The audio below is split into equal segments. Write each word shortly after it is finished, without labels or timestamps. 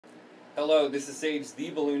Hello, this is Sage, the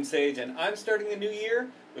Balloon Sage, and I'm starting a new year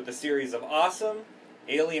with a series of awesome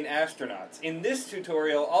alien astronauts. In this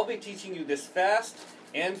tutorial, I'll be teaching you this fast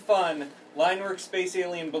and fun linework space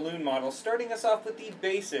alien balloon model, starting us off with the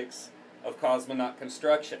basics of cosmonaut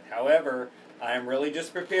construction. However, I am really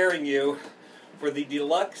just preparing you for the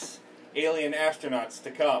deluxe alien astronauts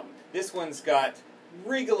to come. This one's got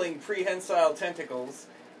wriggling prehensile tentacles,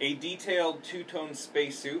 a detailed two-tone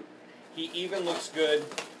spacesuit. He even looks good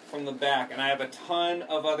from the back, and I have a ton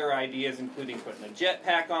of other ideas, including putting a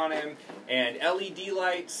jetpack on him and LED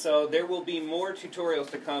lights, so there will be more tutorials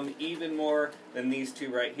to come, even more than these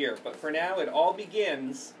two right here. But for now, it all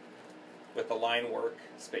begins with the linework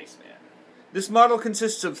spaceman. This model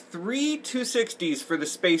consists of three 260s for the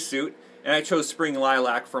spacesuit, and I chose spring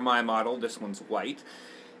lilac for my model. This one's white.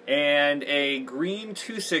 And a green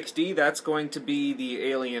 260, that's going to be the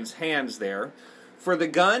alien's hands there. For the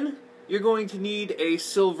gun, you're going to need a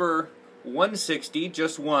silver 160,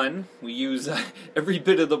 just one. We use every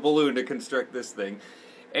bit of the balloon to construct this thing.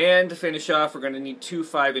 And to finish off, we're going to need two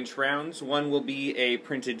 5-inch rounds. One will be a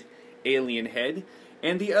printed alien head,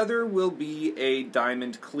 and the other will be a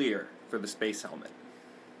diamond clear for the space helmet.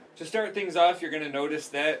 To start things off, you're going to notice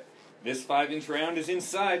that this 5-inch round is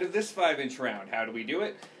inside of this 5-inch round. How do we do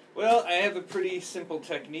it? Well, I have a pretty simple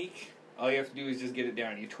technique. All you have to do is just get it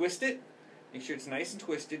down. You twist it. Make sure it's nice and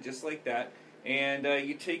twisted, just like that. And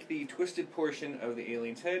you take the twisted portion of the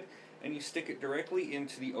alien's head and you stick it directly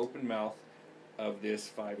into the open mouth of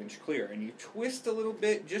this 5-inch clear. And you twist a little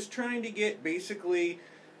bit, just trying to get basically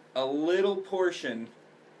a little portion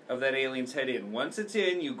of that alien's head in. Once it's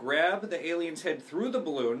in, you grab the alien's head through the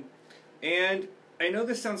balloon, and I know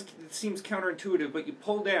this seems counterintuitive, but you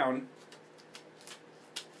pull down,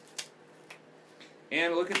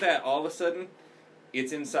 and look at that, all of a sudden,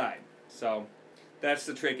 it's inside. So that's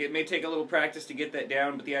the trick. It may take a little practice to get that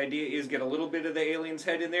down, but the idea is get a little bit of the alien's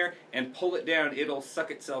head in there and pull it down. It'll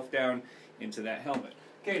suck itself down into that helmet.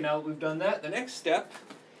 Okay, now that we've done that, the next step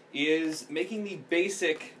is making the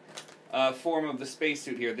basic form of the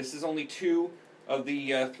spacesuit here. This is only two of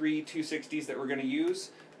the three 260s that we're going to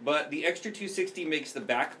use, but the extra 260 makes the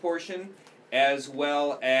back portion, as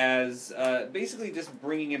well as basically just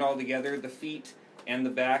bringing it all together, the feet and the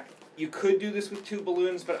back. You could do this with two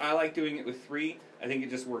balloons, but I like doing it with three. I think it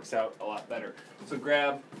just works out a lot better. So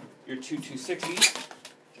grab your two 260s,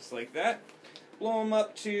 just like that. Blow them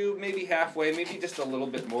up to maybe halfway, maybe just a little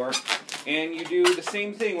bit more. And you do the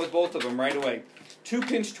same thing with both of them right away. Two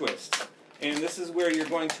pinch twists. And this is where you're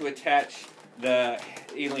going to attach the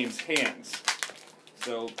alien's hands.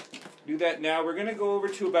 So do that now. We're going to go over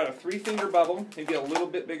to about a 3-finger bubble, maybe a little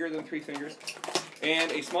bit bigger than 3 fingers. And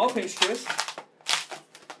a small pinch twist.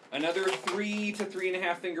 Another 3 to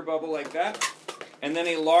 3.5 finger bubble like that, and then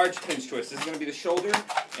a large pinch twist. This is going to be the shoulder,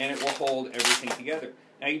 and it will hold everything together.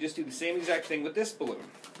 Now you just do the same exact thing with this balloon.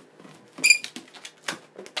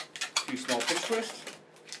 2 small pinch twists.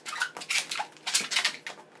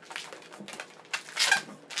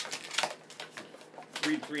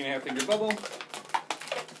 3 to 3.5 finger bubble.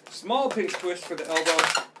 Small pinch twist for the elbow.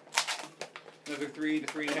 Another 3 to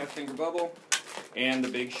 3.5 finger bubble, and the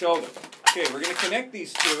big shoulder. Okay, we're going to connect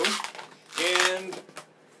these two, and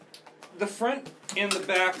the front and the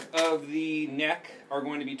back of the neck are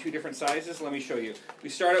going to be two different sizes. Let me show you. We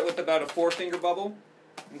start out with about a 4-finger bubble,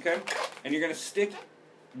 okay? And you're going to stick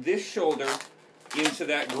this shoulder into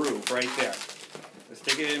that groove right there. So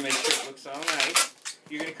stick it in, make sure it looks all nice.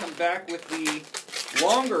 You're going to come back with the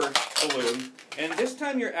longer balloon, and this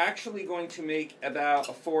time you're actually going to make about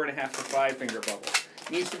a 4.5 to 5-finger bubble.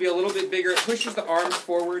 It needs to be a little bit bigger. It pushes the arms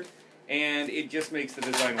forward, and it just makes the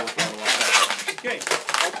design work out a lot better. Okay,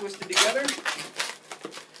 all twisted together.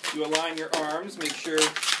 You align your arms, make sure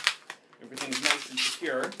everything's nice and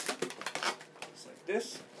secure. Just like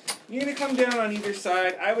this. You're going to come down on either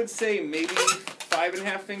side. I would say maybe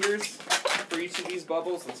 5.5 fingers for each of these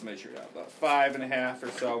bubbles. Let's measure it out, about 5.5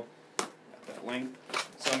 or so. Got that length.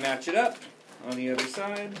 So match it up on the other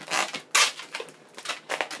side.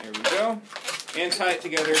 There we go. And tie it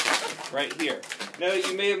together right here. Now,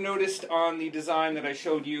 you may have noticed on the design that I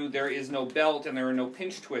showed you, there is no belt and there are no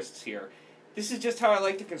pinch twists here. This is just how I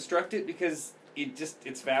like to construct it because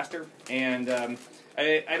it's faster, and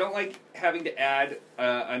I don't like having to add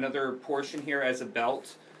another portion here as a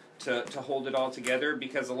belt to hold it all together,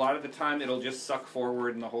 because a lot of the time it'll just suck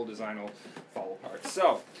forward and the whole design will fall apart.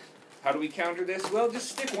 So, how do we counter this? Well, just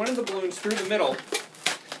stick one of the balloons through the middle,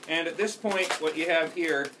 and at this point what you have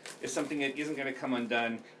here is something that isn't going to come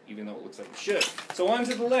undone, even though it looks like it should. So on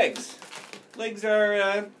to the legs. Legs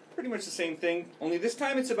are pretty much the same thing, only this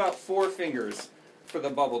time it's about 4 fingers for the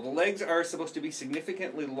bubble. The legs are supposed to be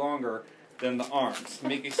significantly longer than the arms.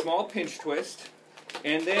 Make a small pinch twist,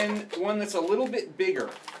 and then one that's a little bit bigger,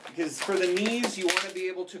 because for the knees you want to be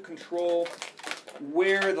able to control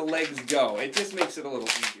where the legs go. It just makes it a little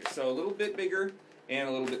easier. So a little bit bigger and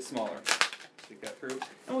a little bit smaller. Stick that through.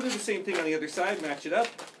 And we'll do the same thing on the other side, match it up.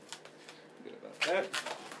 Good about that.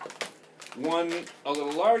 One a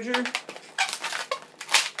little larger,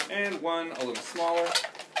 and one a little smaller.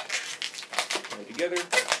 Tie together.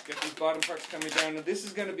 Get these bottom parts coming down. Now this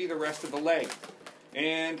is going to be the rest of the leg.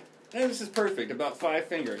 And this is perfect, about 5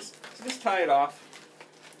 fingers. So just tie it off.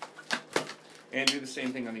 And do the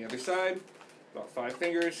same thing on the other side. About 5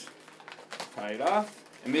 fingers. Tie it off.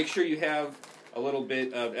 And make sure you have a little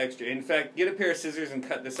bit of extra. In fact, get a pair of scissors and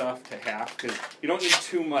cut this off to half, because you don't need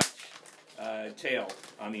too much tail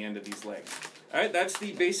on the end of these legs. Alright, that's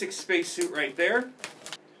the basic spacesuit right there.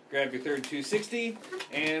 Grab your third 260,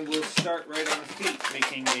 and we'll start right on the feet,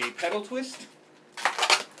 making a pedal twist,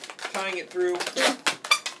 tying it through,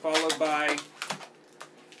 followed by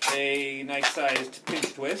a nice sized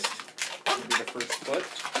pinch twist. That'll be the first foot.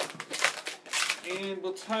 And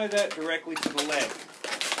we'll tie that directly to the leg.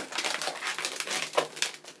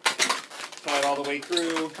 Tie it all the way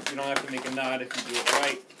through. You don't have to make a knot if you do it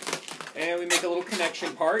right. And we make a little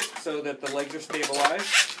connection part so that the legs are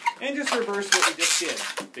stabilized. And just reverse what we just did.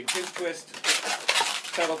 Big pinch twist,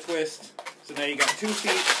 pedal twist. So now you got 2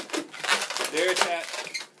 feet. There it's at.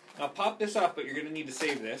 Now pop this off, but you're going to need to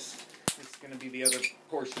save this. This is going to be the other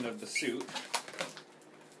portion of the suit.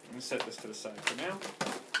 I'm going to set this to the side for now.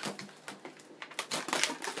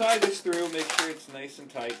 Tie this through, make sure it's nice and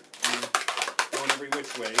tight, and going every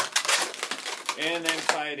which way. And then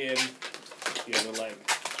tie it in the other leg.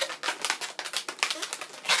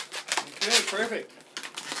 Okay, perfect.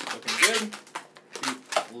 Looking good.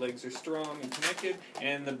 Legs are strong and connected.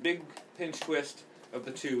 And the big pinch twist of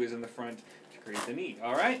the 2 is in the front to create the knee.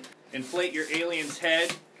 Alright? Inflate your alien's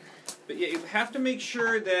head. But yeah, you have to make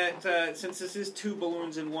sure that, since this is 2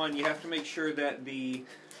 balloons in one, you have to make sure that the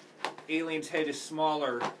alien's head is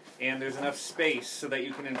smaller and there's enough space so that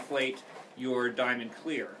you can inflate your diamond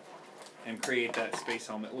clear and create that space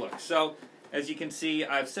helmet look. So, as you can see,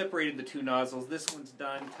 I've separated the 2 nozzles. This one's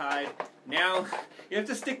done, tied. Now, you have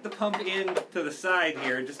to stick the pump in to the side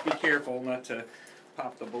here. Just be careful not to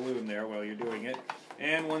pop the balloon there while you're doing it.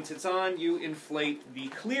 And once it's on, you inflate the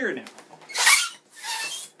clear now.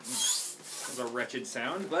 That's a wretched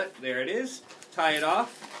sound, but there it is. Tie it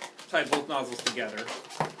off. Tie both nozzles together.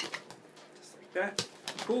 Just like that.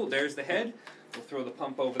 Cool, there's the head. We'll throw the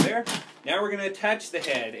pump over there. Now we're going to attach the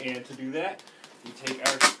head, and to do that, we take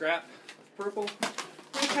our scrap of purple,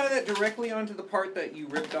 and tie that directly onto the part that you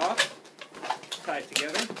ripped off. Tie it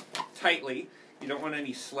together tightly. You don't want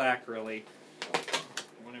any slack, really.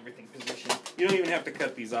 You want everything positioned. You don't even have to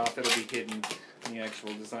cut these off. It'll be hidden in the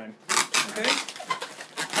actual design. Okay?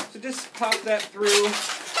 So just pop that through.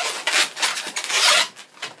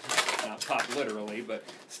 Not pop literally, but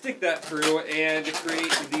stick that through and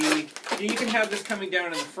create the... You can have this coming down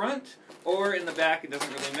in the front or in the back. It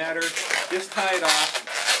doesn't really matter. Just tie it off.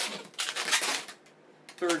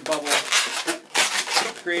 Third bubble.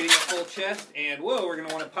 Creating a full chest. And whoa, we're going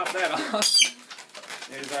to want to pop that off.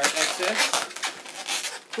 There's our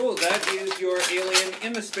excess. Cool, that is your alien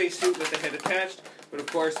in the spacesuit with the head attached. But of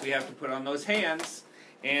course, we have to put on those hands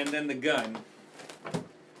and then the gun.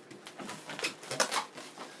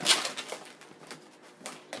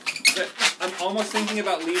 I'm almost thinking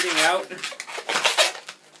about leaving out,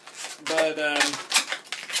 but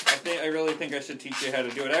I really think I should teach you how to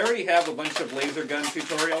do it. I already have a bunch of laser gun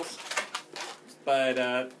tutorials,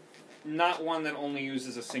 but not one that only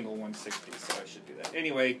uses a single 160, so I should do that.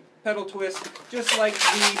 Anyway, pedal twist, just like the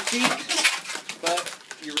feet, but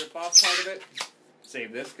you rip off part of it.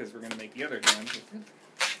 Save this, because we're going to make the other gun.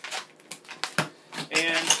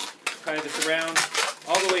 And tie this around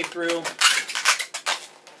all the way through.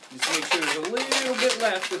 Just make sure there's a little bit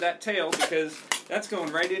left with that tail, because that's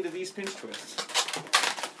going right into these pinch twists.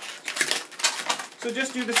 So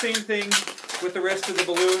just do the same thing with the rest of the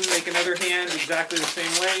balloon. Make another hand exactly the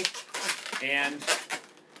same way, and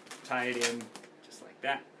tie it in just like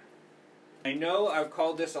that. I know I've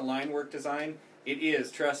called this a line work design. It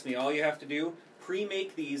is, trust me. All you have to do,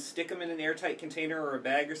 pre-make these, stick them in an airtight container or a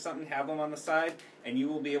bag or something, have them on the side, and you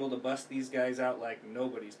will be able to bust these guys out like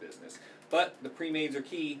nobody's business. But the pre-mades are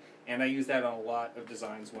key, and I use that on a lot of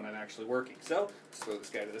designs when I'm actually working. So, let's throw this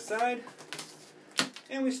guy to the side.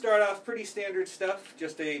 And we start off pretty standard stuff,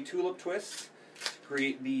 just a tulip twist to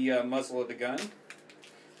create the muzzle of the gun.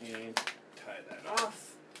 And tie that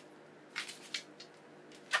off.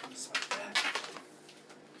 Just like that.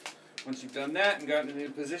 Once you've done that and gotten it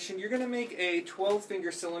into position, you're going to make a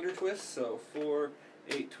 12-finger cylinder twist. So 4,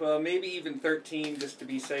 8, 12, maybe even 13 just to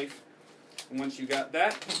be safe. And once you got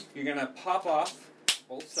that, you're going to pop off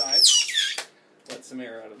both sides. Let some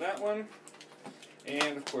air out of that one.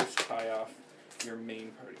 And, of course, tie off your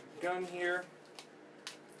main part of your gun here.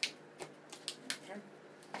 Okay.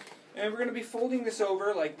 And we're going to be folding this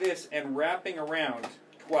over like this and wrapping around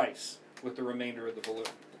twice with the remainder of the balloon.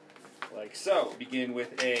 Like so. Begin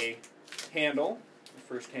with a handle, the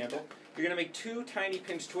first handle. You're going to make 2 tiny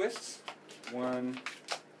pinch twists. 1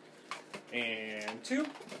 and 2.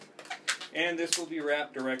 And this will be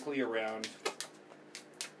wrapped directly around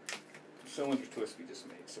the cylinder twist we just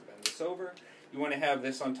made. So bend this over. You want to have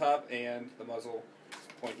this on top and the muzzle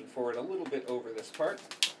pointing forward a little bit over this part.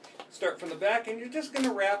 Start from the back and you're just going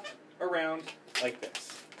to wrap around like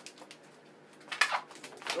this.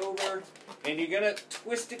 Fold it over. And you're going to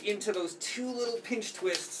twist it into those 2 little pinch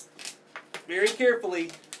twists very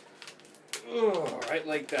carefully. Right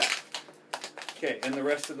like that. Okay, and the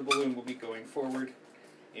rest of the balloon will be going forward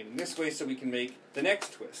in this way so we can make the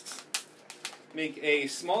next twists. Make a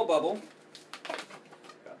small bubble,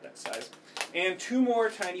 about that size, and 2 more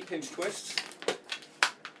tiny pinch twists.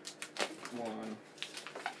 1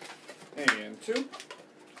 and 2.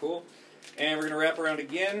 Cool. And we're going to wrap around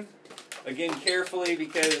again carefully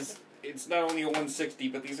because it's not only a 160,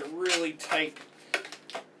 but these are really tight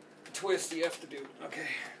twists you have to do. Okay,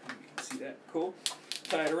 you can see that. Cool.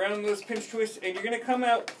 Tie it around those pinch twists, and you're going to come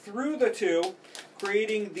out through the 2,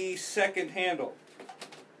 creating the second handle.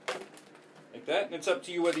 Like that. And it's up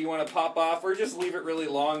to you whether you want to pop off or just leave it really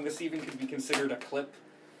long. This even could be considered a clip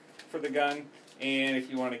for the gun. And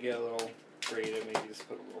if you want to get a little creative, maybe just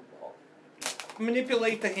put a little ball.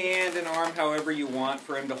 Manipulate the hand and arm however you want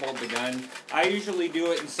for him to hold the gun. I usually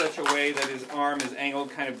do it in such a way that his arm is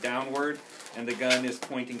angled kind of downward and the gun is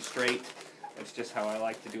pointing straight. That's just how I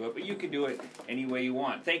like to do it, but you can do it any way you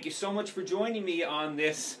want. Thank you so much for joining me on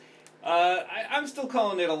this. I'm still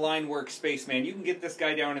calling it a line work spaceman. You can get this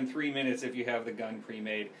guy down in 3 minutes if you have the gun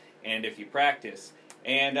pre-made and if you practice.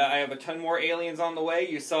 And I have a ton more aliens on the way.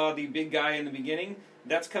 You saw the big guy in the beginning.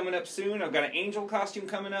 That's coming up soon. I've got an angel costume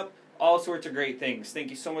coming up. All sorts of great things. Thank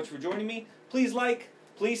you so much for joining me. Please like,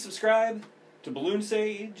 please subscribe to Balloon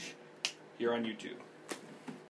Sage here on YouTube.